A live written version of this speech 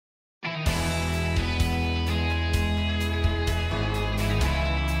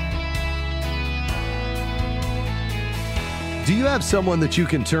Do you have someone that you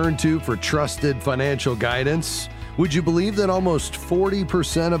can turn to for trusted financial guidance? Would you believe that almost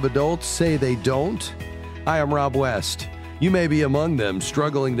 40% of adults say they don't? Hi, I'm Rob West. You may be among them,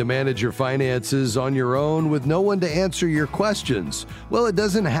 struggling to manage your finances on your own with no one to answer your questions. Well, it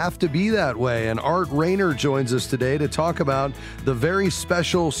doesn't have to be that way, and Art Rayner joins us today to talk about the very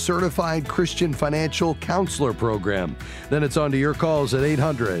special Certified Christian Financial Counselor Program. Then it's on to your calls at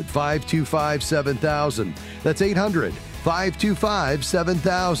 800-525-7000. That's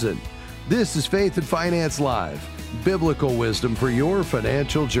 800-525-7000. This is Faith and Finance Live, biblical wisdom for your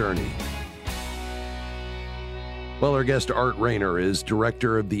financial journey. Well, our guest Art Rayner is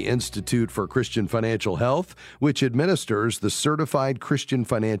director of the Institute for Christian Financial Health, which administers the Certified Christian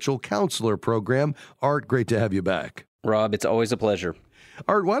Financial Counselor Program. Art, great to have you back. Rob, it's always a pleasure.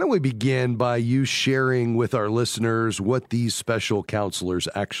 Art, why don't we begin by you sharing with our listeners what these special counselors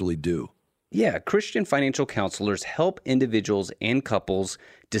actually do? Yeah, Christian financial counselors help individuals and couples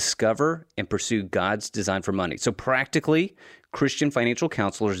discover and pursue God's design for money. So practically, Christian financial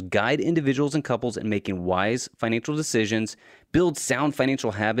counselors guide individuals and couples in making wise financial decisions, build sound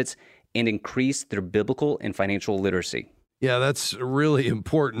financial habits, and increase their biblical and financial literacy. Yeah, that's really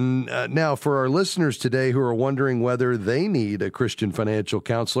important. Now, for our listeners today who are wondering whether they need a Christian financial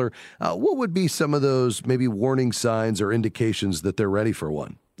counselor, what would be some of those maybe warning signs or indications that they're ready for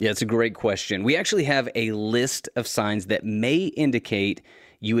one? Yeah, it's a great question. We actually have a list of signs that may indicate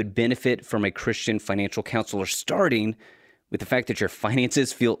you would benefit from a Christian financial counselor, starting with the fact that your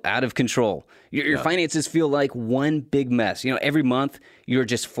finances feel out of control. Your finances feel like one big mess. You know, every month you're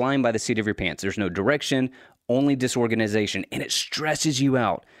just flying by the seat of your pants. There's no direction, only disorganization, and it stresses you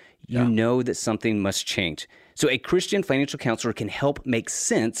out. You know that something must change. So a Christian financial counselor can help make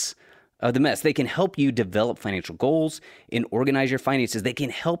sense of the mess. They can help you develop financial goals and organize your finances. They can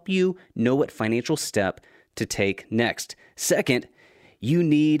help you know what financial step to take next. Second, you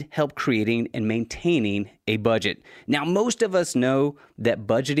need help creating and maintaining a budget. Now, most of us know that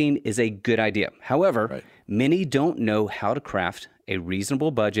budgeting is a good idea. However, many don't know how to craft a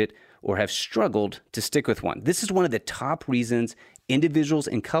reasonable budget or have struggled to stick with one. This is one of the top reasons individuals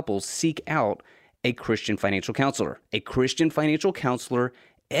and couples seek out a Christian financial counselor. A Christian financial counselor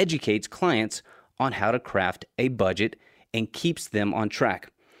educates clients on how to craft a budget and keeps them on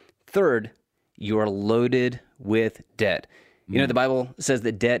track. Third, you are loaded with debt. You know, the Bible says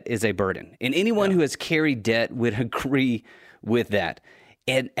that debt is a burden, and anyone who has carried debt would agree with that.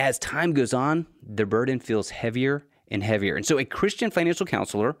 And as time goes on, the burden feels heavier and heavier. And so a Christian financial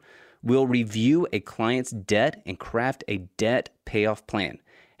counselor will review a client's debt and craft a debt payoff plan.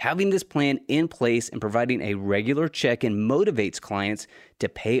 Having this plan in place and providing a regular check-in motivates clients to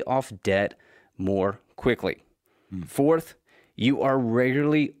pay off debt more quickly. Fourth, you are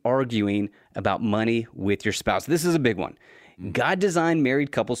regularly arguing about money with your spouse. This is a big one. God designed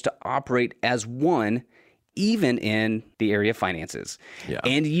married couples to operate as one, even in the area of finances.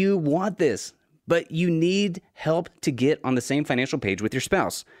 And you want this, but you need help to get on the same financial page with your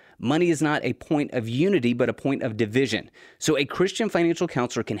spouse. Money is not a point of unity, but a point of division. So a Christian financial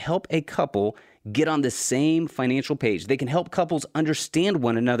counselor can help a couple get on the same financial page. They can help couples understand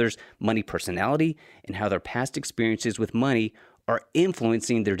one another's money personality and how their past experiences with money are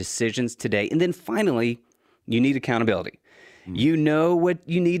influencing their decisions today. And then finally, you need accountability. You know what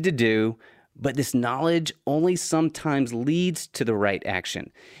you need to do, but this knowledge only sometimes leads to the right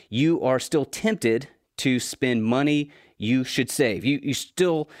action. You are still tempted to spend money you should save. You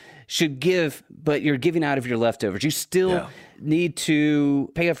still should give, but you're giving out of your leftovers. You still need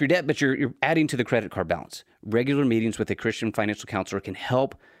to pay off your debt, but you're adding to the credit card balance. Regular meetings with a Christian financial counselor can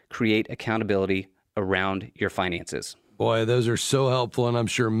help create accountability around your finances. Boy, those are so helpful, and I'm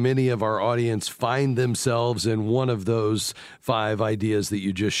sure many of our audience find themselves in one of those 5 ideas that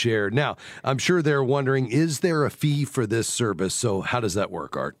you just shared. Now, I'm sure they're wondering, is there a fee for this service? So how does that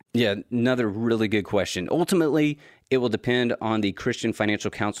work, Art? Yeah, another really good question. Ultimately, it will depend on the Christian financial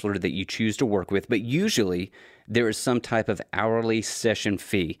counselor that you choose to work with, but usually there is some type of hourly session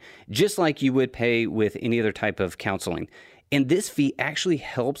fee, just like you would pay with any other type of counseling. And this fee actually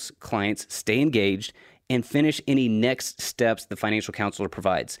helps clients stay engaged and finish any next steps the financial counselor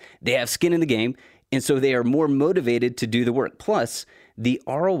provides. They have skin in the game, and so they are more motivated to do the work. Plus, the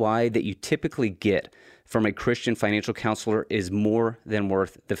ROI that you typically get from a Christian financial counselor is more than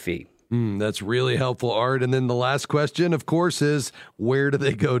worth the fee. That's really helpful, Art. And then the last question, of course, is where do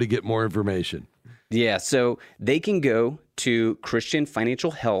they go to get more information? Yeah, so they can go to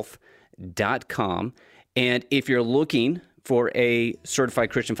christianfinancialhealth.com. And if you're looking for a certified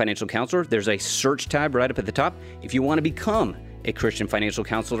Christian financial counselor, there's a search tab right up at the top. If you want to become a Christian financial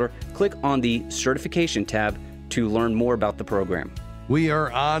counselor, click on the certification tab to learn more about the program. We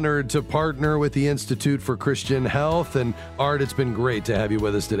are honored to partner with the Institute for Christian Health. And Art, it's been great to have you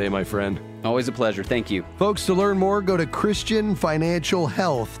with us today, my friend. Always a pleasure. Thank you. Folks, to learn more, go to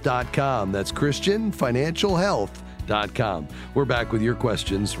ChristianFinancialHealth.com. That's ChristianFinancialHealth.com. We're back with your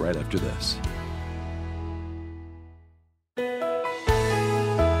questions right after this.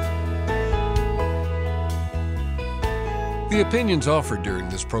 The opinions offered during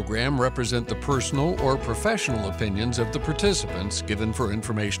this program represent the personal or professional opinions of the participants given for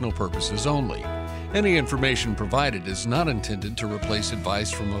informational purposes only. Any information provided is not intended to replace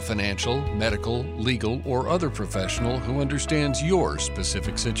advice from a financial, medical, legal, or other professional who understands your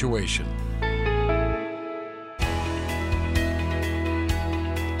specific situation.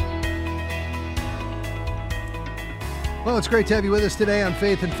 Well, it's great to have you with us today on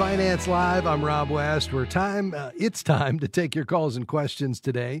Faith and Finance Live. I'm Rob West. It's time to take your calls and questions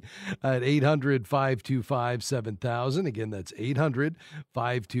today at 800-525-7000. Again, that's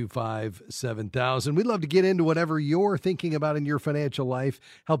 800-525-7000. We'd love to get into whatever you're thinking about in your financial life,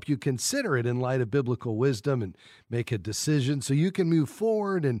 help you consider it in light of biblical wisdom and make a decision so you can move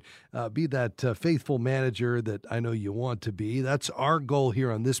forward and be that faithful manager that I know you want to be. That's our goal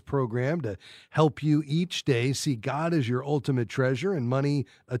here on this program, to help you each day see God as your ultimate treasure and money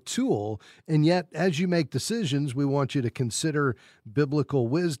a tool. And yet, as you make decisions, we want you to consider biblical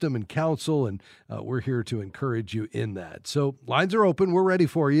wisdom and counsel, and we're here to encourage you in that. So lines are open. We're ready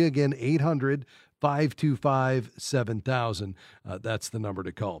for you. Again, 800-525-7000. That's the number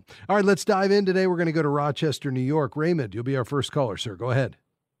to call. All right, let's dive in today. We're going to go to Rochester, New York. Raymond, you'll be our first caller, sir. Go ahead.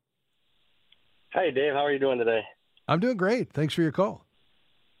 Hi, Dave. How are you doing today? I'm doing great. Thanks for your call.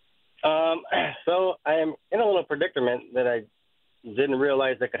 So I am in a little predicament that I didn't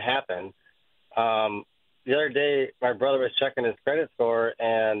realize that could happen. The other day, my brother was checking his credit score,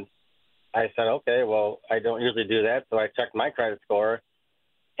 and I said, okay, well, I don't usually do that. So I checked my credit score,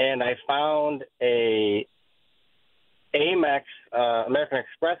 and I found a Amex American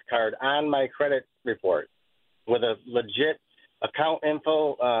Express card on my credit report with a legit account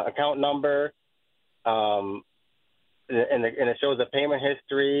info, account number, and it shows the payment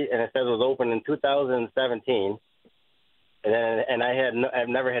history, and it says it was opened in 2017. And I've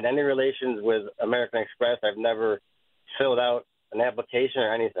never had any relations with American Express. I've never filled out an application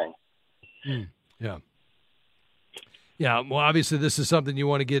or anything. Yeah. Well, obviously, this is something you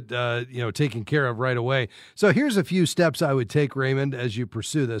want to get taken care of right away. So here's a few steps I would take, Raymond, as you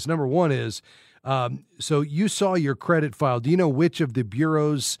pursue this. Number one is, so you saw your credit file. Do you know which of the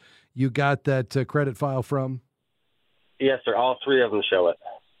bureaus you got that credit file from? Yes, sir. All three of them show it.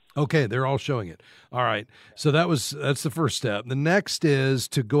 Okay, they're all showing it. All right. So that's the first step. The next is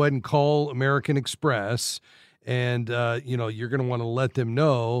to go ahead and call American Express, and you're going to want to let them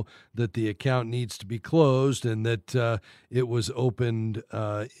know that the account needs to be closed and that it was opened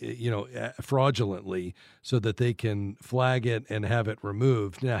fraudulently, so that they can flag it and have it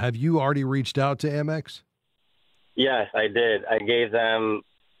removed. Now, have you already reached out to Amex? Yes, I did. I gave them,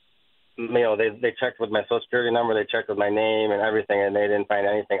 they checked with my Social Security number, they checked with my name and everything, and they didn't find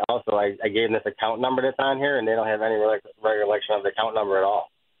anything. Also, I gave them this account number that's on here, and they don't have any recollection of the account number at all.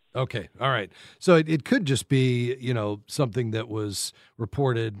 Okay. All right. So it could just be, something that was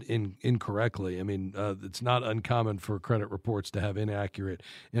reported incorrectly. I mean, it's not uncommon for credit reports to have inaccurate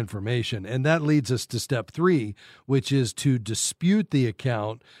information. And that leads us to step 3, which is to dispute the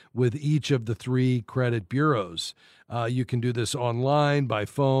account with each of the 3 credit bureaus. You can do this online, by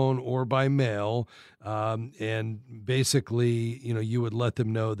phone, or by mail. And basically, you would let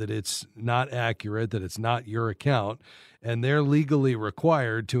them know that it's not accurate, that it's not your account, and they're legally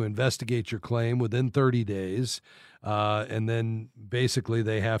required to investigate your claim within 30 days. And then basically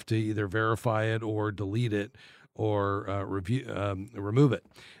they have to either verify it or delete it or remove it.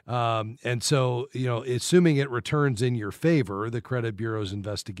 And so, assuming it returns in your favor, the credit bureau's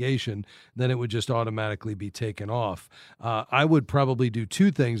investigation, then it would just automatically be taken off. I would probably do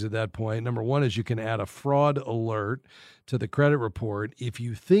 2 things at that point. Number one is you can add a fraud alert to the credit report if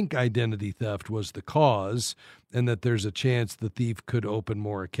you think identity theft was the cause and that there's a chance the thief could open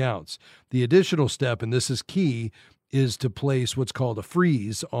more accounts. The additional step, and this is key, is to place what's called a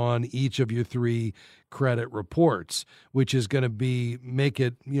freeze on each of your 3 credit reports, which is going to make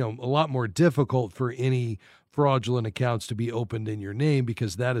it, a lot more difficult for any fraudulent accounts to be opened in your name,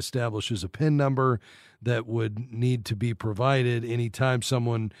 because that establishes a PIN number that would need to be provided anytime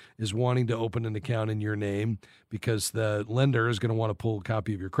someone is wanting to open an account in your name, because the lender is going to want to pull a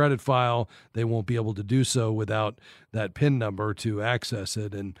copy of your credit file. They won't be able to do so without that PIN number to access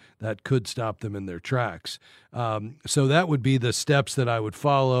it, and that could stop them in their tracks. So that would be the steps that I would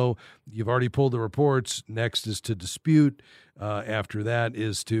follow. You've already pulled the reports. Next is to dispute. After that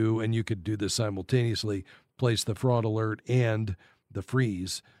is to, and you could do this simultaneously, place the fraud alert and the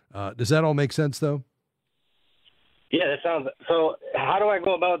freeze. Does that all make sense, though? Yeah, that sounds. So how do I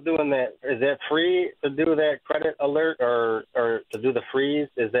go about doing that? Is that free to do that credit alert or to do the freeze?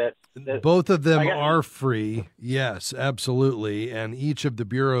 Is that both of them are free? Yes, absolutely. And each of the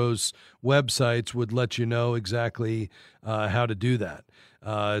Bureau's websites would let you know exactly how to do that.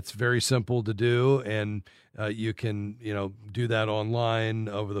 It's very simple to do, and you can, do that online,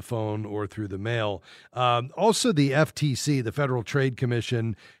 over the phone, or through the mail. Also, the FTC, the Federal Trade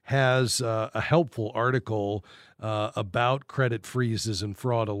Commission, has a helpful article about credit freezes and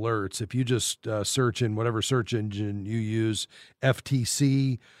fraud alerts. If you just search in whatever search engine you use,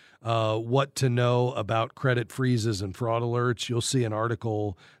 FTC, what to know about credit freezes and fraud alerts, you'll see an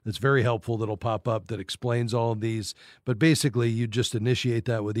article that's very helpful that'll pop up that explains all of these. But basically, you just initiate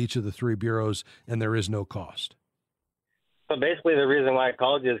that with each of the three bureaus, and there is no cost. So basically, the reason why I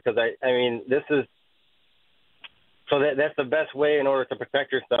called you is because this is so that's the best way in order to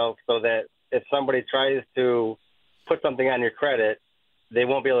protect yourself, so that if somebody tries to put something on your credit, they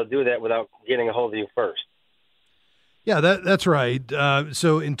won't be able to do that without getting a hold of you first. Yeah, that's right.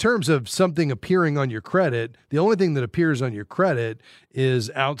 So in terms of something appearing on your credit, the only thing that appears on your credit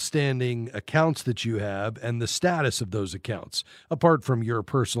is outstanding accounts that you have and the status of those accounts, apart from your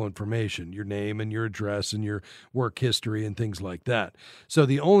personal information, your name and your address and your work history and things like that. So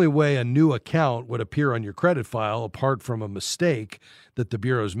the only way a new account would appear on your credit file, apart from a mistake that the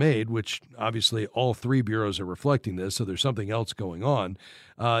bureaus made, which obviously all three bureaus are reflecting this, so there's something else going on,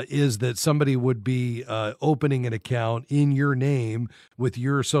 is that somebody would be opening an account in your name with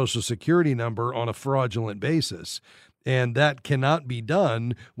your Social Security number on a fraudulent basis. And that cannot be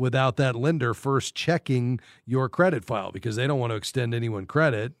done without that lender first checking your credit file, because they don't want to extend anyone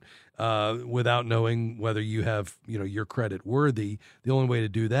credit without knowing whether you have, your credit worthy. The only way to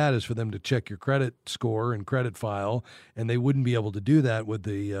do that is for them to check your credit score and credit file, and they wouldn't be able to do that with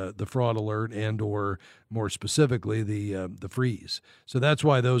the fraud alert and, or more specifically, the freeze. So that's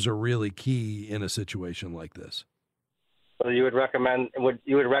why those are really key in a situation like this. So you would recommend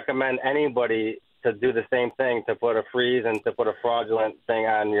anybody to do the same thing, to put a freeze and to put a fraudulent thing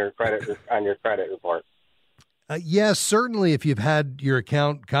on your credit report? Yes, certainly. If you've had your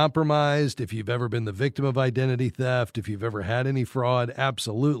account compromised, if you've ever been the victim of identity theft, if you've ever had any fraud,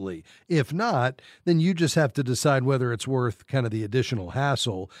 absolutely. If not, then you just have to decide whether it's worth kind of the additional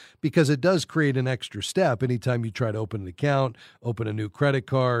hassle, because it does create an extra step anytime you try to open an account, open a new credit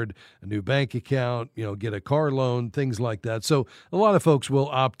card, a new bank account, get a car loan, things like that. So a lot of folks will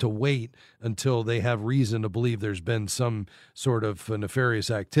opt to wait until they have reason to believe there's been some sort of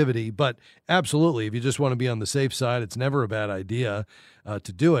nefarious activity. But absolutely, if you just want to be on the safe side, it's never a bad idea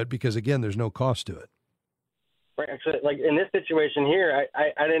to do it, because again, there's no cost to it. Right. Actually, like in this situation here,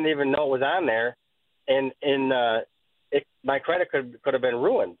 I didn't even know it was on there, and my credit could have been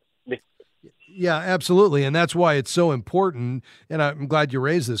ruined. Yeah, absolutely. And that's why it's so important. And I'm glad you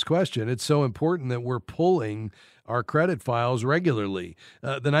raised this question. It's so important that we're pulling our credit files regularly.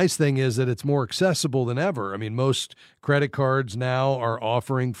 The nice thing is that it's more accessible than ever. I mean, most credit cards now are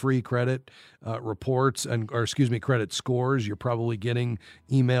offering free credit reports credit scores. You're probably getting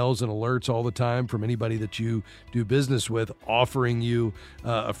emails and alerts all the time from anybody that you do business with offering you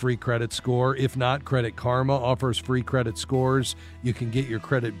a free credit score. If not, Credit Karma offers free credit scores. You can get your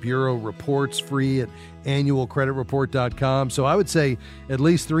credit bureau reports free at annualcreditreport.com. So I would say at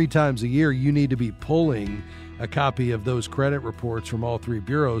least 3 times a year, you need to be pulling a copy of those credit reports from all three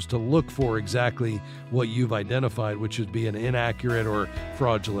bureaus to look for exactly what you've identified, which would be an inaccurate or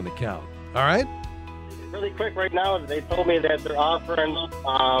fraudulent account. All right? Really quick right now, they told me that they're offering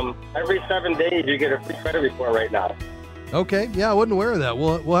every 7 days you get a free credit report right now. Okay. Yeah, I wasn't aware of that.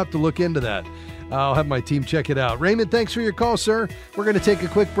 We'll have to look into that. I'll have my team check it out. Raymond, thanks for your call, sir. We're going to take a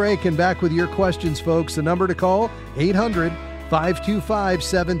quick break and back with your questions, folks. The number to call,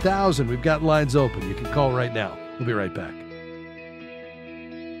 800-525-7000. We've got lines open. You can call right now. We'll be right back.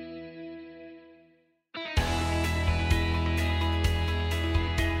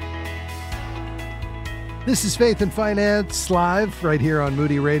 This is Faith and Finance Live right here on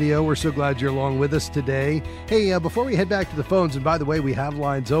Moody Radio. We're so glad you're along with us today. Hey, before we head back to the phones, and by the way, we have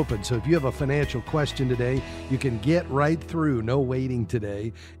lines open. So if you have a financial question today, you can get right through. No waiting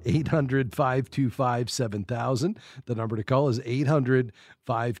today. 800-525-7000. The number to call is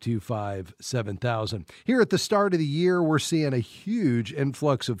 800-525-7000. Here at the start of the year, we're seeing a huge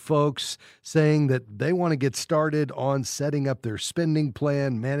influx of folks saying that they want to get started on setting up their spending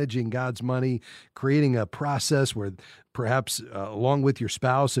plan, managing God's money, creating a process where perhaps along with your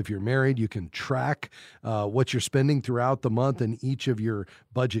spouse, if you're married, you can track what you're spending throughout the month in each of your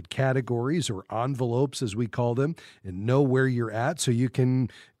budget categories or envelopes, as we call them, and know where you're at so you can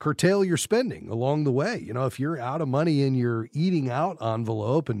curtail your spending along the way. You know, if you're out of money in your eating out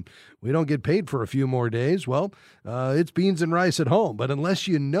envelope and we don't get paid for a few more days, well, it's beans and rice at home. But unless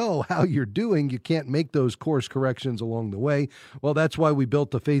you know how you're doing, you can't make those course corrections along the way. Well, that's why we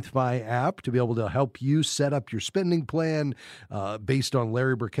built the FaithFi app, to be able to help you set up your spending plan based on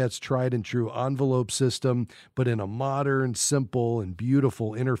Larry Burkett's tried and true envelope system, but in a modern, simple, and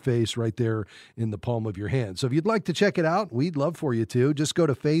beautiful interface right there in the palm of your hand. So if you'd like to check it out, we'd love for you to. Just go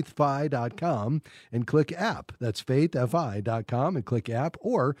to faithfi.com and click app. That's faithfi.com and click app,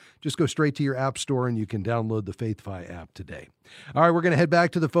 or just go straight to your app store and you can download the FaithFi app today. All right, we're going to head back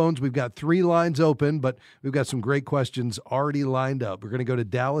to the phones. We've got 3 lines open, but we've got some great questions already lined up. We're going to go to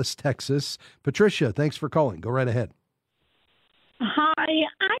Dallas, Texas. Patricia, thanks for calling. Go right ahead. Hi,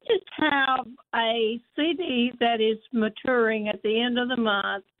 I just have a CD that is maturing at the end of the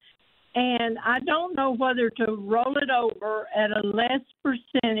month, and I don't know whether to roll it over at a less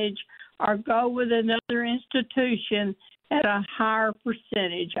percentage or go with another institution at a higher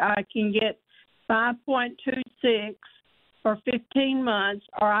percentage. I can get 5.26 for 15 months,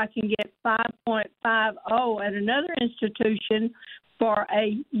 or I can get 5.50 at another institution for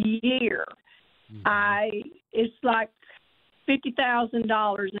a year. It's like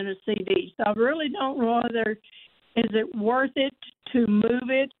 $50,000 in a CD. So I really don't know whether is it worth it to move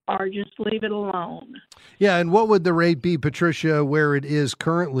it or just leave it alone. Yeah, and what would the rate be, Patricia, where it is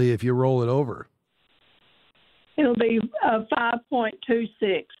currently if you roll it over? It'll be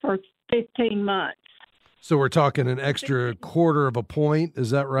 5.26 for 15 months. So we're talking an extra quarter of a point.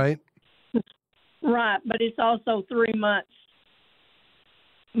 Is that right? Right, but it's also 3 months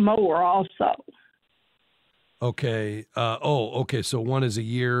more also. Okay. Okay. So one is a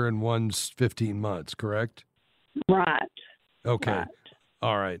year and one's 15 months, correct? Right. Okay. Right.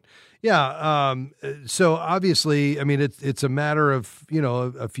 All right. Yeah. So obviously, I mean, it's a matter of,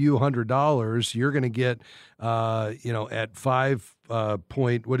 a few $100s. You're going to get, at 5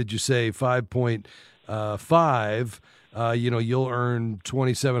 point, what did you say? 5.5, you'll earn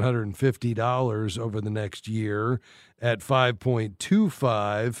 $2,750 over the next year. At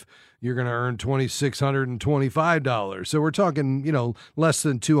 5.25, you're going to earn $2,625. So we're talking, less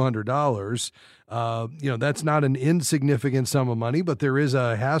than $200. That's not an insignificant sum of money, but there is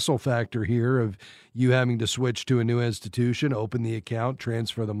a hassle factor here of you having to switch to a new institution, open the account,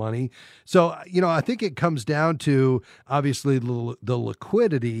 transfer the money. So, I think it comes down to, obviously, the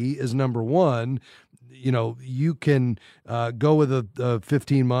liquidity is number one. You can go with a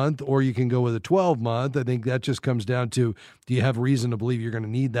 15-month or you can go with a 12-month. I think that just comes down to, do you have reason to believe you're going to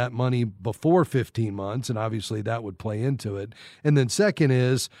need that money before 15 months? And obviously that would play into it. And then second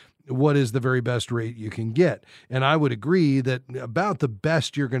is, what is the very best rate you can get? And I would agree that about the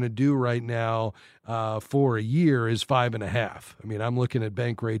best you're going to do right now for a year is 5.5. I mean, I'm looking at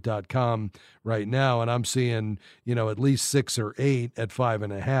bankrate.com right now, and I'm seeing, at least 6 or 8 at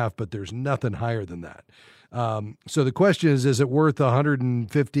 5.5, but there's nothing higher than that. So the question is it worth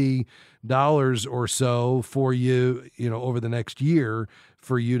 $150 or so for you, over the next year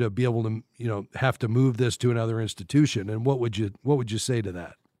for you to be able to, have to move this to another institution? And what would you say to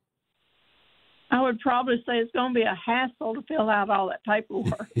that? I would probably say it's going to be a hassle to fill out all that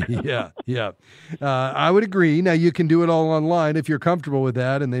paperwork. Yeah. I would agree. Now, you can do it all online if you're comfortable with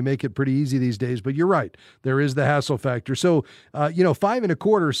that, and they make it pretty easy these days. But you're right. There is the hassle factor. So,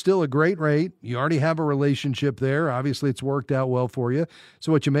 5.25 is still a great rate. You already have a relationship there. Obviously, it's worked out well for you.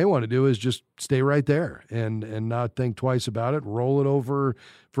 So what you may want to do is just stay right there and not think twice about it. Roll it over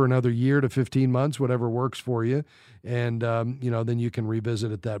for another year to 15 months, whatever works for you. And, then you can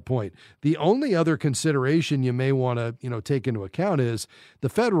revisit at that point. The only other consideration you may want to, take into account is the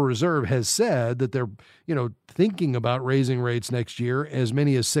Federal Reserve has said that they're, thinking about raising rates next year as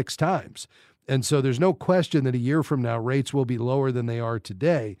many as 6 times. And so there's no question that a year from now, rates will be lower than they are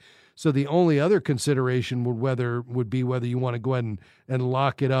today. So the only other consideration would be whether you want to go ahead and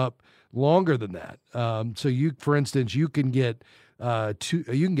lock it up longer than that. So for instance, you can get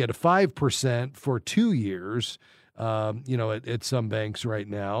you can get a 5% for 2 years, at some banks right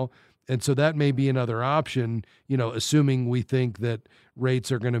now. And so that may be another option, assuming we think that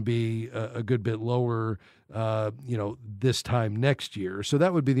rates are going to be a good bit lower, this time next year. So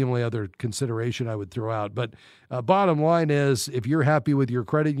that would be the only other consideration I would throw out. But bottom line is, if you're happy with your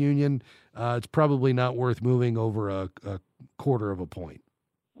credit union, it's probably not worth moving over a quarter of a point.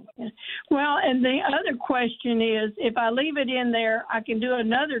 Well, and the other question is, if I leave it in there, I can do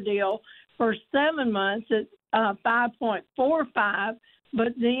another deal for 7 months at 5.45,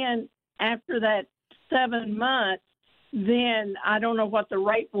 but then after that 7 months, then I don't know what the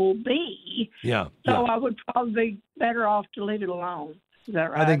rate will be. Yeah. So I would probably be better off to leave it alone. Is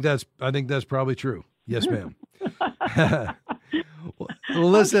that right? I think that's probably true. Yes, ma'am. Well,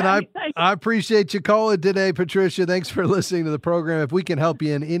 listen, okay, I appreciate you calling today, Patricia. Thanks for listening to the program. If we can help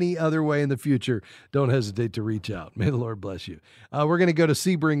you in any other way in the future, don't hesitate to reach out. May the Lord bless you. We're going to go to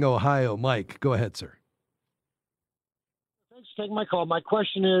Sebring, Ohio. Mike, go ahead, sir. Thanks for taking my call. My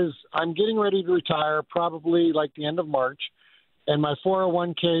question is, I'm getting ready to retire, probably like the end of March, and my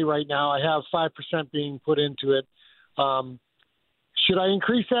 401k right now, I have 5% being put into it. Should I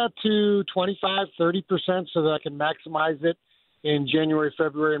increase that to 25, 30% so that I can maximize it in January,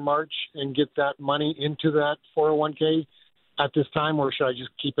 February, and March and get that money into that 401k at this time, or should I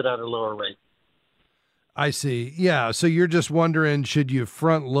just keep it at a lower rate? I see. Yeah. So you're just wondering, should you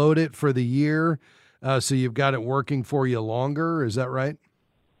front load it for the year so you've got it working for you longer? Is that right?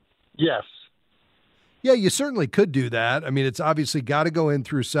 Yes. Yeah, you certainly could do that. I mean, it's obviously got to go in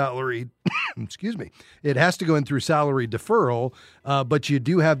through salary. Excuse me. It has to go in through salary deferral, but you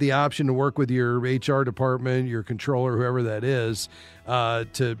do have the option to work with your HR department, your controller, whoever that is,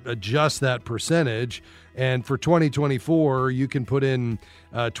 to adjust that percentage. And for 2024, you can put in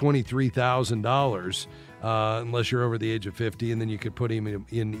 $23,000. Unless you're over the age of 50, and then you could put him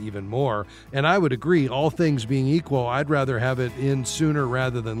in even more. And I would agree, all things being equal, I'd rather have it in sooner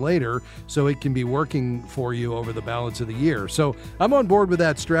rather than later so it can be working for you over the balance of the year. So I'm on board with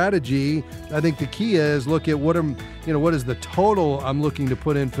that strategy. I think the key is look at what is the total I'm looking to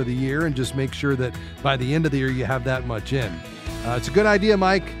put in for the year, and just make sure that by the end of the year you have that much in. It's a good idea,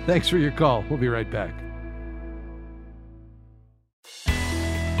 Mike. Thanks for your call. We'll be right back.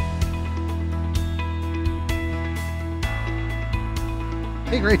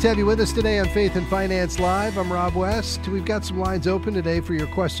 Hey, great to have you with us today on Faith and Finance Live. I'm Rob West. We've got some lines open today for your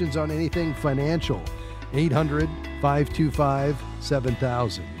questions on anything financial.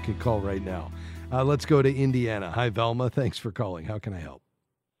 800-525-7000. You can call right now. Let's go to Indiana. Hi, Velma. Thanks for calling. How can I help?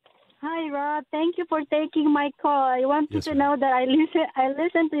 Hi, Rob. Thank you for taking my call. I want you to know that I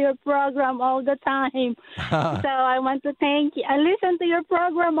listen to your program all the time. So I want to thank you. I listen to your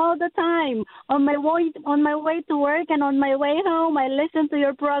program all the time. On my way to work and on my way home, I listen to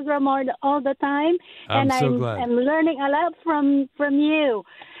your program all the time. I'm so glad. I'm learning a lot from you.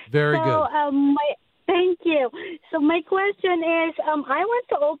 Very good. Thank you. So my question is, I want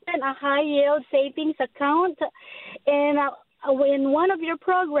to open a high yield savings account, and in one of your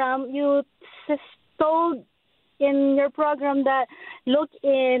program, you told in your program that look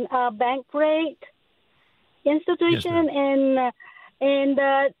in bank rate institution, and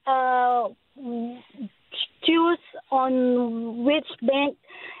choose on which bank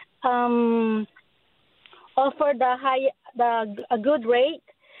offer a good rate.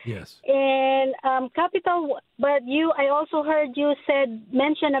 Yes. And Capital, but I also heard you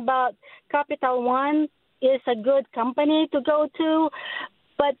mention about Capital One is a good company to go to,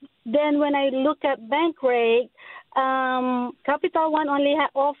 but then when I look at bank rate, Capital One only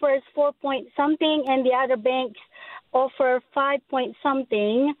offers 4 point something, and the other banks offer 5 point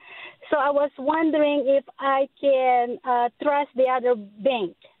something. So I was wondering if I can trust the other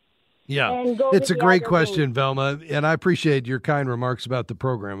bank. Yeah, it's a great question, Velma, and I appreciate your kind remarks about the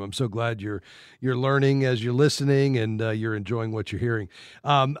program. I'm so glad you're learning as you're listening, and you're enjoying what you're hearing.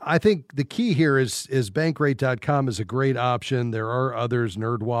 I think the key here is bankrate.com is a great option. There are others.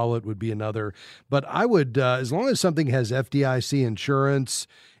 NerdWallet would be another. But I would, as long as something has FDIC insurance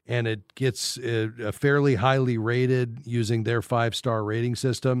and it gets fairly highly rated using their 5-star rating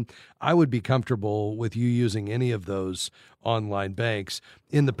system, I would be comfortable with you using any of those online banks.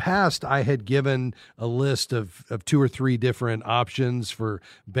 In the past, I had given a list of 2 or 3 different options for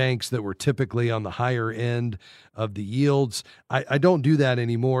banks that were typically on the higher end of the yields. I don't do that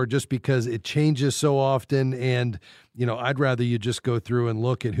anymore just because it changes so often, and I'd rather you just go through and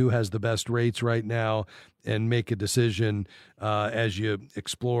look at who has the best rates right now and make a decision as you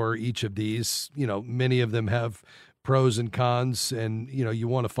explore each of these. Many of them have pros and cons, and you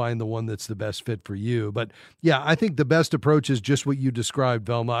want to find the one that's the best fit for you. But yeah, I think the best approach is just what you described,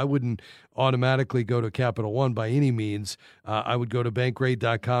 Velma. I wouldn't automatically go to Capital One by any means. I would go to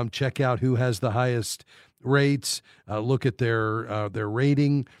Bankrate.com, check out who has the highest rates, look at their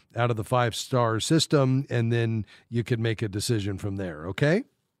rating out of the 5-star system, and then you can make a decision from there. Okay.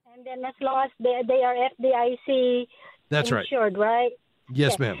 And then as long as they are FDIC That's insured, right?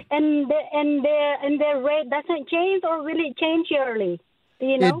 Yes, ma'am. And their rate doesn't change, or will it change yearly? Do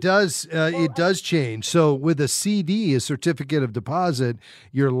you know? It does. It does change. So with a CD, a certificate of deposit,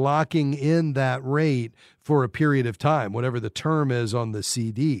 you're locking in that rate for a period of time, whatever the term is on the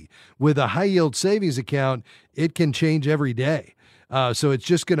CD. With a high yield savings account, it can change every day. So it's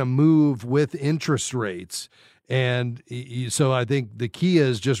just going to move with interest rates. And so I think the key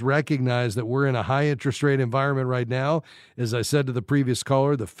is just recognize that we're in a high interest rate environment right now. As I said to the previous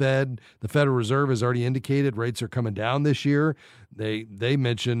caller, the Federal Reserve has already indicated rates are coming down this year. They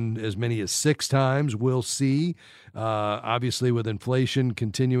mentioned as many as 6 times. We'll see. Obviously, with inflation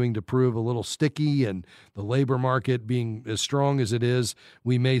continuing to prove a little sticky and the labor market being as strong as it is,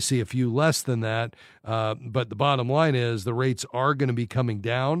 we may see a few less than that. But the bottom line is the rates are going to be coming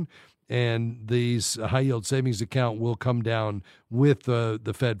down. And these high-yield savings account will come down with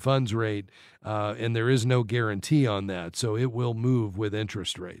the Fed funds rate, and there is no guarantee on that. So it will move with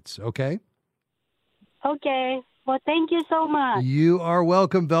interest rates, okay? Okay. Well, thank you so much. You are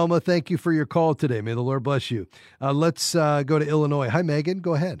welcome, Velma. Thank you for your call today. May the Lord bless you. Let's go to Illinois. Hi, Megan.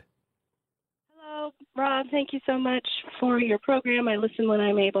 Go ahead. Hello, Rob. Thank you so much for your program. I listen when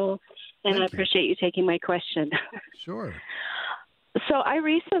I'm able, and I appreciate you taking my question. Sure. So I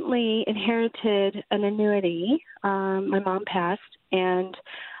recently inherited an annuity. My mom passed, and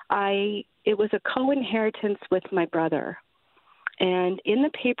it was a co-inheritance with my brother. And in the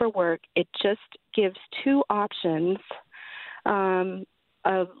paperwork, it just gives 2 options: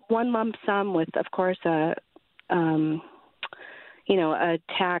 of one lump sum with, of course, a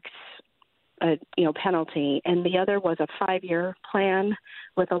tax, penalty, and the other was a 5-year plan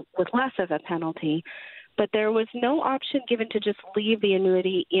with less of a penalty. But there was no option given to just leave the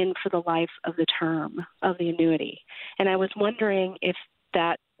annuity in for the life of the term of the annuity. And I was wondering if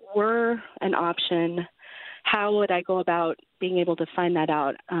that were an option, how would I go about being able to find that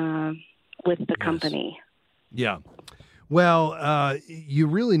out with the company? Yeah. Well, you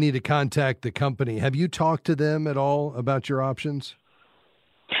really need to contact the company. Have you talked to them at all about your options?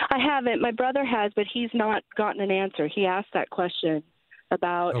 I haven't. My brother has, but he's not gotten an answer. He asked that question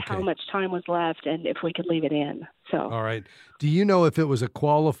about how much time was left and if we could leave it in. So, all right. Do you know if it was a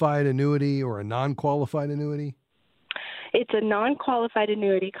qualified annuity or a non-qualified annuity? It's a non-qualified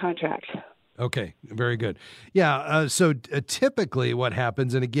annuity contract. Okay, very good. Yeah, so typically what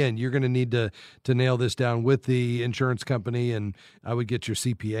happens, and again, you're going to need to nail this down with the insurance company, and I would get your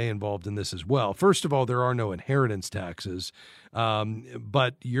CPA involved in this as well. First of all, there are no inheritance taxes,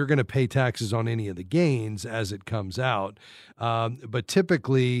 but you're going to pay taxes on any of the gains as it comes out. But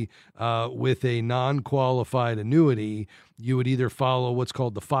typically, with a non-qualified annuity, you would either follow what's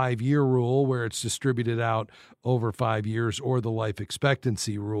called the 5-year rule, where it's distributed out over 5 years, or the life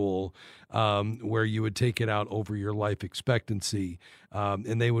expectancy rule, where you would take it out over your life expectancy,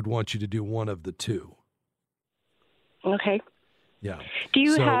 and they would want you to do one of the two. Okay. Yeah. Do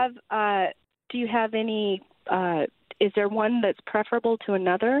you have any? Is there one that's preferable to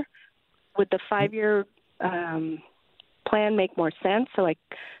another? Would the 5-year plan make more sense? So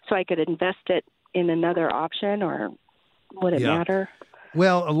I could invest it in another option, or would it matter?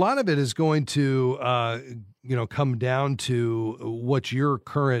 Well, a lot of it is going to, come down to what your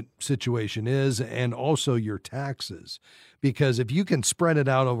current situation is and also your taxes. Because if you can spread it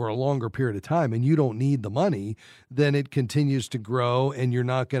out over a longer period of time and you don't need the money, then it continues to grow and you're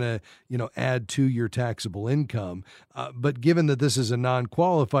not going to, add to your taxable income. But given that this is a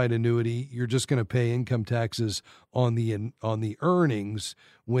non-qualified annuity, you're just going to pay income taxes on the earnings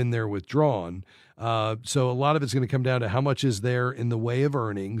when they're withdrawn. So a lot of it's going to come down to how much is there in the way of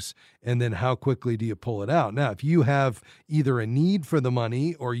earnings, and then how quickly do you pull it out. Now, if you have either a need for the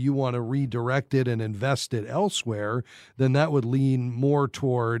money or you want to redirect it and invest it elsewhere, then that would lean more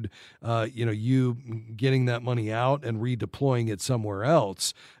toward, you getting that money out and redeploying it somewhere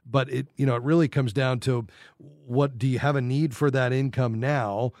else. But it really comes down to what do you have a need for that income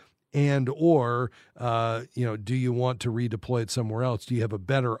now? And or, do you want to redeploy it somewhere else? Do you have a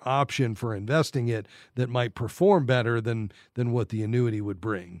better option for investing it that might perform better than what the annuity would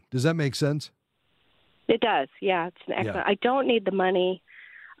bring? Does that make sense? It does. Yeah, it's an excellent. Yeah. I don't need the money.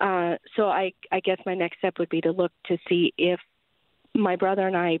 So I guess my next step would be to look to see if my brother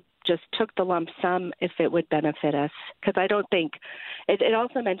and I just took the lump sum if it would benefit us, because I don't think it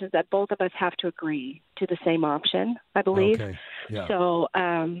also mentions that both of us have to agree to the same option, I believe. Okay. Yeah. So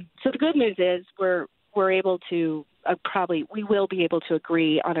the good news is we're able to we will be able to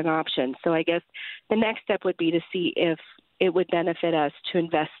agree on an option. So I guess the next step would be to see if it would benefit us to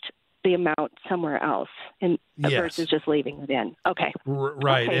invest the amount somewhere else versus just leaving it in. Okay.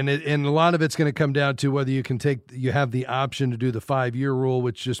 Right. Okay. And a lot of it's going to come down to whether you have the option to do the 5-year rule,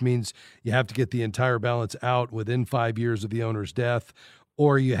 which just means you have to get the entire balance out within 5 years of the owner's death,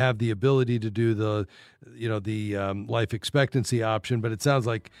 or you have the ability to do the life expectancy option. But it sounds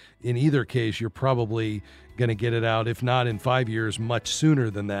like in either case, you're probably going to get it out, if not in 5 years, much sooner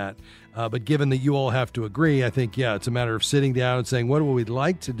than that. But given that you all have to agree, I think, it's a matter of sitting down and saying, what do we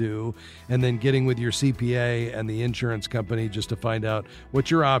like to do? And then getting with your CPA and the insurance company just to find out what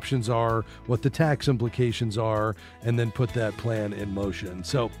your options are, what the tax implications are, and then put that plan in motion.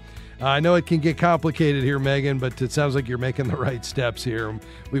 So I know it can get complicated here, Megan, but it sounds like you're making the right steps here.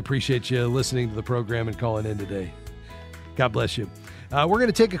 We appreciate you listening to the program and calling in today. God bless you. We're going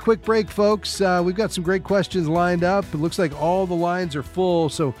to take a quick break, folks. We've got some great questions lined up. It looks like all the lines are full.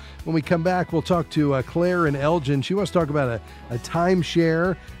 So when we come back, we'll talk to Claire in Elgin. She wants to talk about a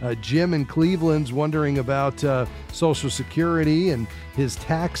timeshare. Jim in Cleveland's wondering about Social Security and his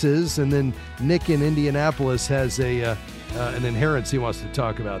taxes. And then Nick in Indianapolis has an inheritance he wants to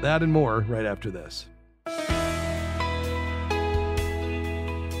talk about. That and more right after this.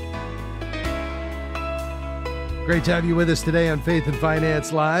 Great to have you with us today on Faith and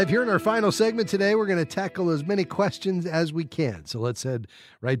Finance Live. Here in our final segment today, we're going to tackle as many questions as we can. So let's head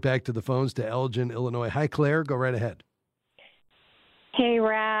right back to the phones to Elgin, Illinois. Hi, Claire. Go right ahead. Hey,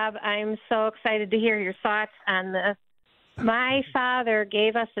 Rob. I'm so excited to hear your thoughts on this. My father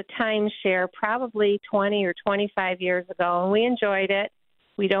gave us a timeshare probably 20 or 25 years ago, and we enjoyed it.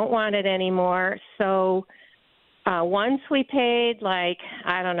 We don't want it anymore. So once we paid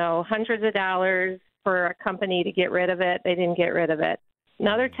hundreds of dollars for a company to get rid of it. They didn't get rid of it.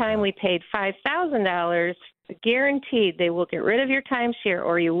 Another time we paid $5,000, guaranteed they will get rid of your timeshare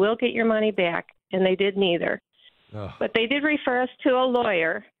or you will get your money back, and they did neither. Oh. But they did refer us to a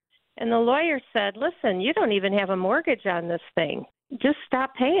lawyer, and the lawyer said, listen, you don't even have a mortgage on this thing. Just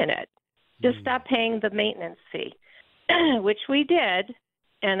stop paying it. Just stop paying the maintenance fee, which we did,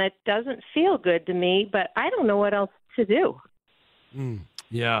 and it doesn't feel good to me, but I don't know what else to do.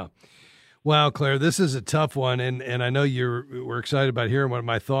 Yeah. Wow, Claire, this is a tough one, and I know we're excited about hearing what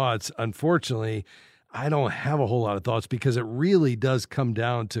my thoughts. Unfortunately, I don't have a whole lot of thoughts because it really does come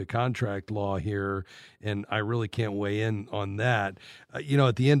down to contract law here, and I really can't weigh in on that.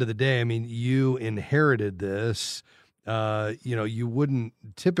 At the end of the day, I mean, you inherited this. You wouldn't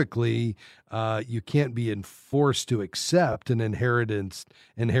typically, you can't be enforced to accept an inherited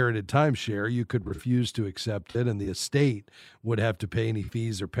timeshare. You could refuse to accept it, and the estate would have to pay any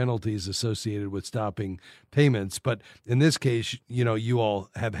fees or penalties associated with stopping payments. But in this case, you all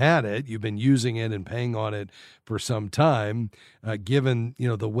have had it. You've been using it and paying on it for some time. Given,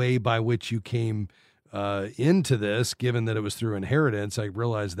 the way by which you came into this, given that it was through inheritance, I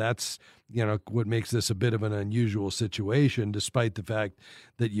realize that's what makes this a bit of an unusual situation, despite the fact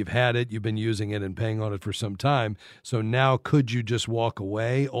that you've had it, you've been using it and paying on it for some time. So now could you just walk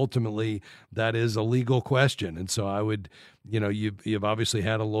away? Ultimately, that is a legal question. And so I would, you've obviously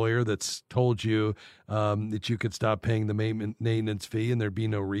had a lawyer that's told you that you could stop paying the maintenance fee and there'd be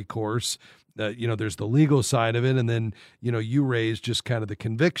no recourse. There's the legal side of it. And then, you raised just kind of the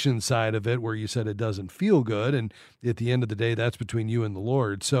conviction side of it where you said it doesn't feel good. And at the end of the day, that's between you and the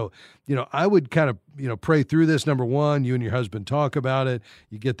Lord. So, I would kind of, pray through this. Number one, you and your husband talk about it.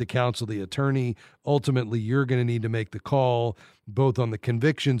 You get the counsel, the attorney. Ultimately, you're going to need to make the call, both on the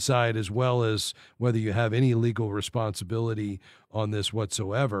conviction side as well as whether you have any legal responsibility on this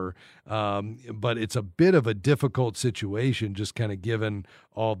whatsoever. But it's a bit of a difficult situation, just kind of given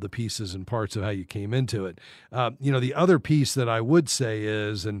all the pieces and parts of how you came into it. The other piece that I would say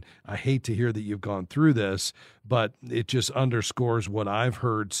is, and I hate to hear that you've gone through this, but it just underscores what I've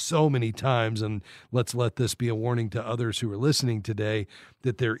heard so many times, and let's let this be a warning to others who are listening today,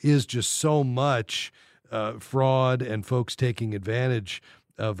 that there is just so much fraud and folks taking advantage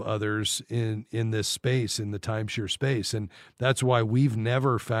of others in this space, in the timeshare space. And that's why we've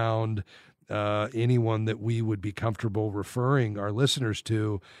never found anyone that we would be comfortable referring our listeners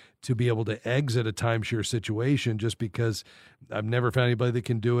to be able to exit a timeshare situation, just because I've never found anybody that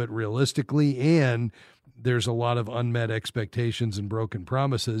can do it realistically, and there's a lot of unmet expectations and broken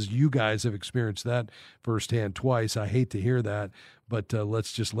promises. You guys have experienced that firsthand twice. I hate to hear that, but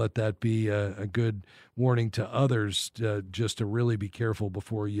let's just let that be a good warning to others, just to really be careful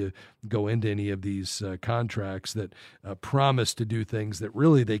before you go into any of these contracts that promise to do things that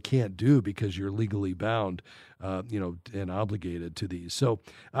really they can't do because you're legally bound, and obligated to these. So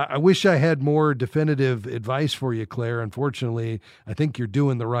I wish I had more definitive advice for you, Claire. Unfortunately, I think you're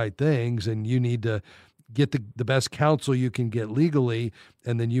doing the right things, and you need to get the best counsel you can get legally,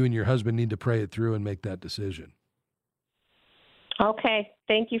 and then you and your husband need to pray it through and make that decision. Okay.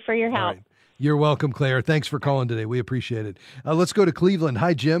 Thank you for your help. All right. You're welcome, Claire. Thanks for calling today. We appreciate it. Let's go to Cleveland.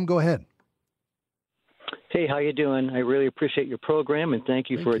 Hi, Jim. Go ahead. Hey, how you doing? I really appreciate your program, and thank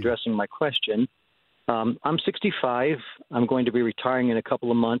you for addressing my question. I'm 65. I'm going to be retiring in a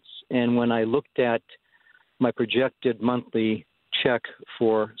couple of months, and when I looked at my projected monthly check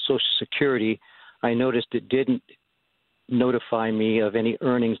for Social Security, I noticed it didn't notify me of any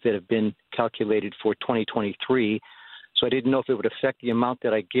earnings that have been calculated for 2023. So I didn't know if it would affect the amount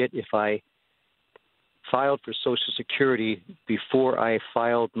that I get if I filed for Social Security before I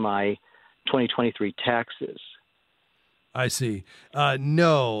filed my 2023 taxes. I see.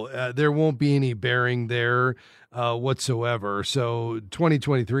 No, there won't be any bearing there whatsoever. So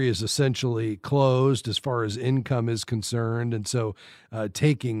 2023 is essentially closed as far as income is concerned. And so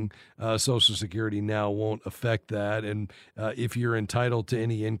taking Social Security now won't affect that. And if you're entitled to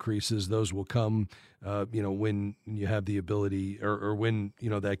any increases, those will come when you have the ability or when,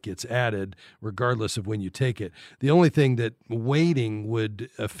 that gets added, regardless of when you take it. The only thing that waiting would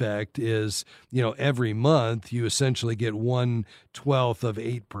affect is, every month you essentially get 1/12 of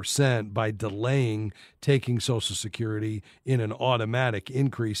 8% by delaying taking Social Security in an automatic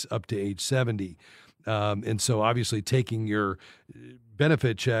increase up to age 70. And so obviously taking your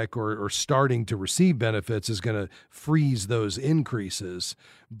benefit check or starting to receive benefits is going to freeze those increases.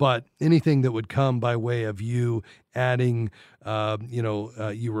 But anything that would come by way of you adding,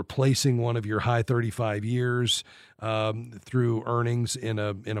 you replacing one of your high 35 years through earnings in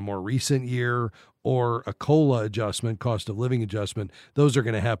a more recent year, or a COLA adjustment, cost of living adjustment, those are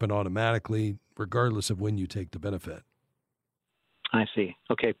going to happen automatically regardless of when you take the benefit. I see.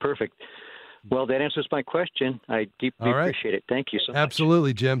 Okay, perfect. Well, that answers my question. I deeply appreciate it. Thank you so much.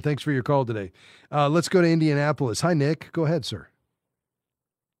 Absolutely, Jim. Thanks for your call today. Let's go to Indianapolis. Hi, Nick. Go ahead, sir.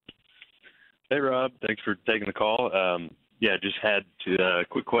 Hey, Rob. Thanks for taking the call. Just had a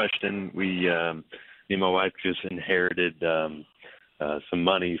quick question. Me and my wife just inherited some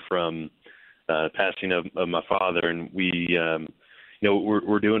money from passing of my father, and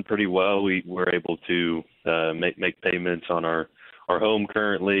we're doing pretty well. We're able to make payments on our home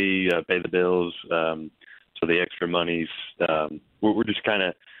currently, pay the bills. So the extra monies, we're just kind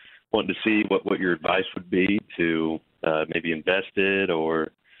of wanting to see what your advice would be to maybe invest it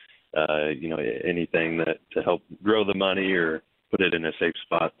or, anything to help grow the money or put it in a safe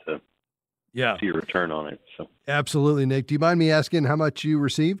spot to see a return on it. So absolutely, Nick. Do you mind me asking how much you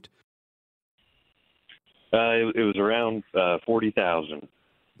received? It was around $40,000.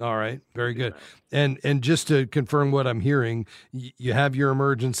 All right. Very good. And just to confirm what I'm hearing, you have your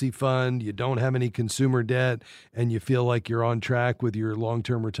emergency fund, you don't have any consumer debt, and you feel like you're on track with your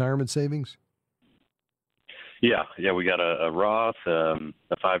long-term retirement savings? Yeah. We got a Roth, a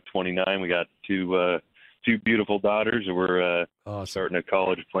 529. We got two beautiful daughters that we're awesome. Starting a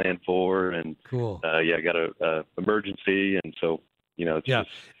college plan for. And cool. I got a emergency. And so, it's just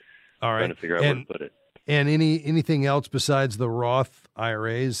all right. Trying to figure out where to put it. And anything else besides the Roth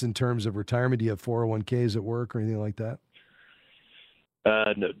IRAs in terms of retirement? Do you have 401ks at work or anything like that?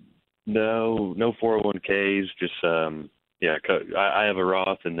 No 401ks. Just I have a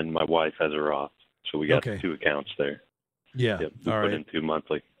Roth, and then my wife has a Roth, so we got two accounts there. Yeah, we put into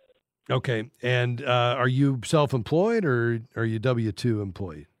monthly. Okay, and are you self-employed or are you W-2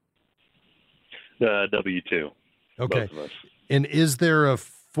 employee? W-2. Okay, both of us. And is there a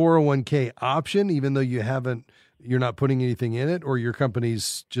 401k option, even though you're not putting anything in it, or your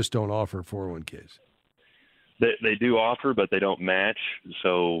companies just don't offer 401ks? They do offer, but they don't match.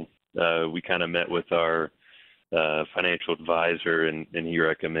 So we kind of met with our financial advisor, and he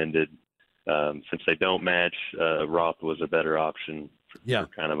recommended, since they don't match, Roth was a better option for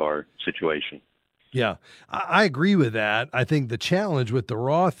kind of our situation. Yeah, I agree with that. I think the challenge with the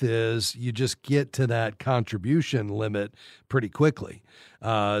Roth is you just get to that contribution limit pretty quickly.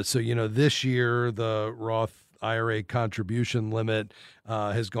 So, this year, the Roth IRA contribution limit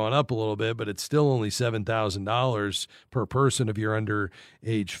has gone up a little bit, but it's still only $7,000 per person if you're under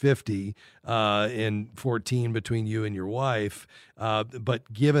age 50, and 14 between you and your wife.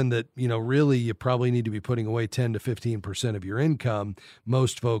 But given that, really you probably need to be putting away 10 to 15% of your income,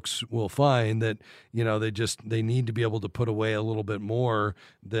 most folks will find that, they need to be able to put away a little bit more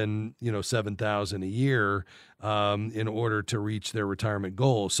than, $7,000 a year in order to reach their retirement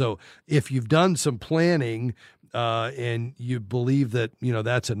goal. So if you've done some planning, and you believe that,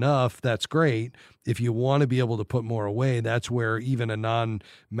 that's enough, that's great. If you want to be able to put more away, that's where even a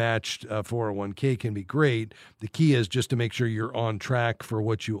non-matched 401k can be great. The key is just to make sure you're on track for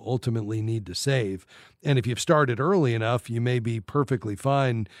what you ultimately need to save. And if you've started early enough, you may be perfectly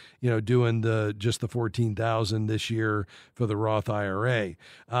fine, doing just the $14,000 this year for the Roth IRA.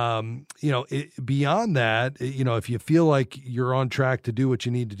 Beyond that, if you feel like you're on track to do what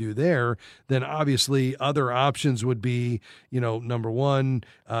you need to do there, then obviously other options would be, number one,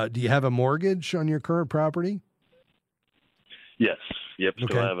 do you have a mortgage on your current property? Yes. Yep.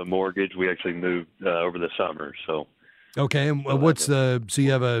 Okay. Still have a mortgage. We actually moved over the summer. So. Okay. And so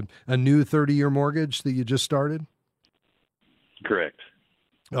you have a new 30-year mortgage that you just started? Correct.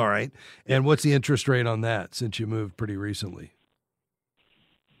 All right. And what's the interest rate on that since you moved pretty recently?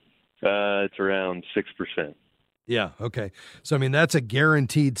 It's around 6%. Yeah. Okay. So, that's a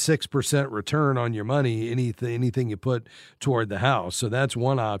guaranteed 6% return on your money, anything you put toward the house. So that's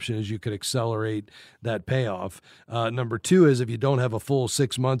one option, is you could accelerate that payoff. Number two is if you don't have a full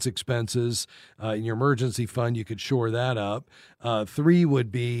 6 months expenses in your emergency fund, you could shore that up. Three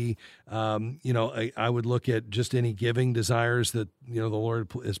would be, I would look at just any giving desires that, the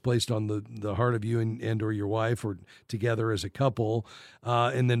Lord has placed on the heart of you and or your wife, or together as a couple.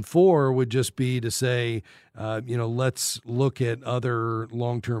 And then four would just be to say, let's look at other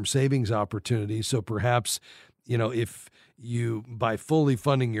long-term savings opportunities. So perhaps, if you, by fully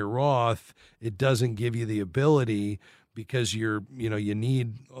funding your Roth, it doesn't give you the ability, because you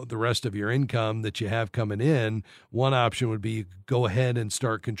need the rest of your income that you have coming in. One option would be go ahead and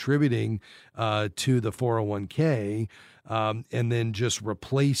start contributing to the 401k, and then just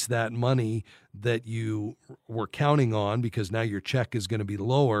replace that money that you were counting on, because now your check is going to be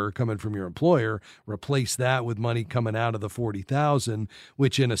lower coming from your employer. Replace that with money coming out of the $40,000,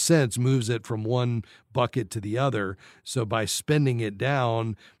 which in a sense moves it from one bucket to the other. So by spending it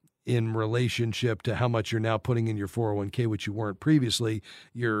down in relationship to how much you're now putting in your 401k, which you weren't previously,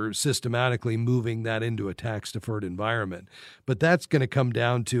 you're systematically moving that into a tax-deferred environment. But that's going to come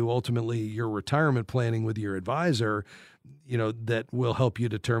down to ultimately your retirement planning with your advisor, that will help you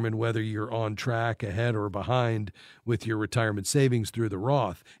determine whether you're on track, ahead, or behind with your retirement savings through the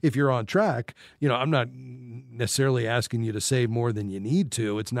Roth. If you're on track, I'm not necessarily asking you to save more than you need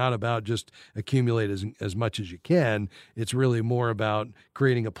to. It's not about just accumulate as much as you can. It's really more about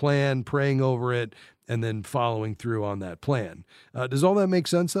creating a plan, praying over it, and then following through on that plan. Does all that make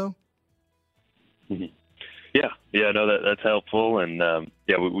sense, though? Mm-hmm. Yeah, no, that's helpful. And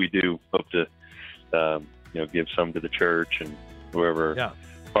we do hope to, give some to the church and whoever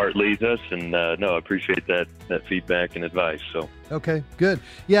heart leads us. And I appreciate that feedback and advice. So. Okay, good.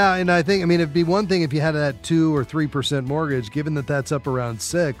 Yeah. And I think, it'd be one thing if you had that 2 or 3% mortgage, given that that's up around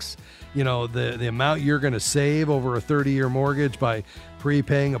 6%, the amount you're going to save over a 30-year mortgage by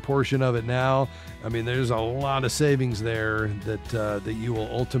prepaying a portion of it now. There's a lot of savings there that you will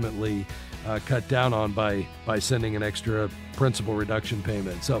ultimately cut down on by sending an extra principal reduction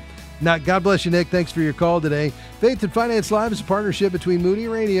payment. So, God bless you, Nick. Thanks for your call today. Faith and Finance Live is a partnership between Moody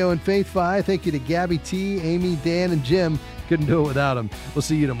Radio and Faith Fi. Thank you to Gabby T, Amy, Dan, and Jim. Couldn't do it without them. We'll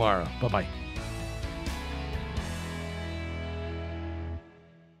see you tomorrow. Bye-bye.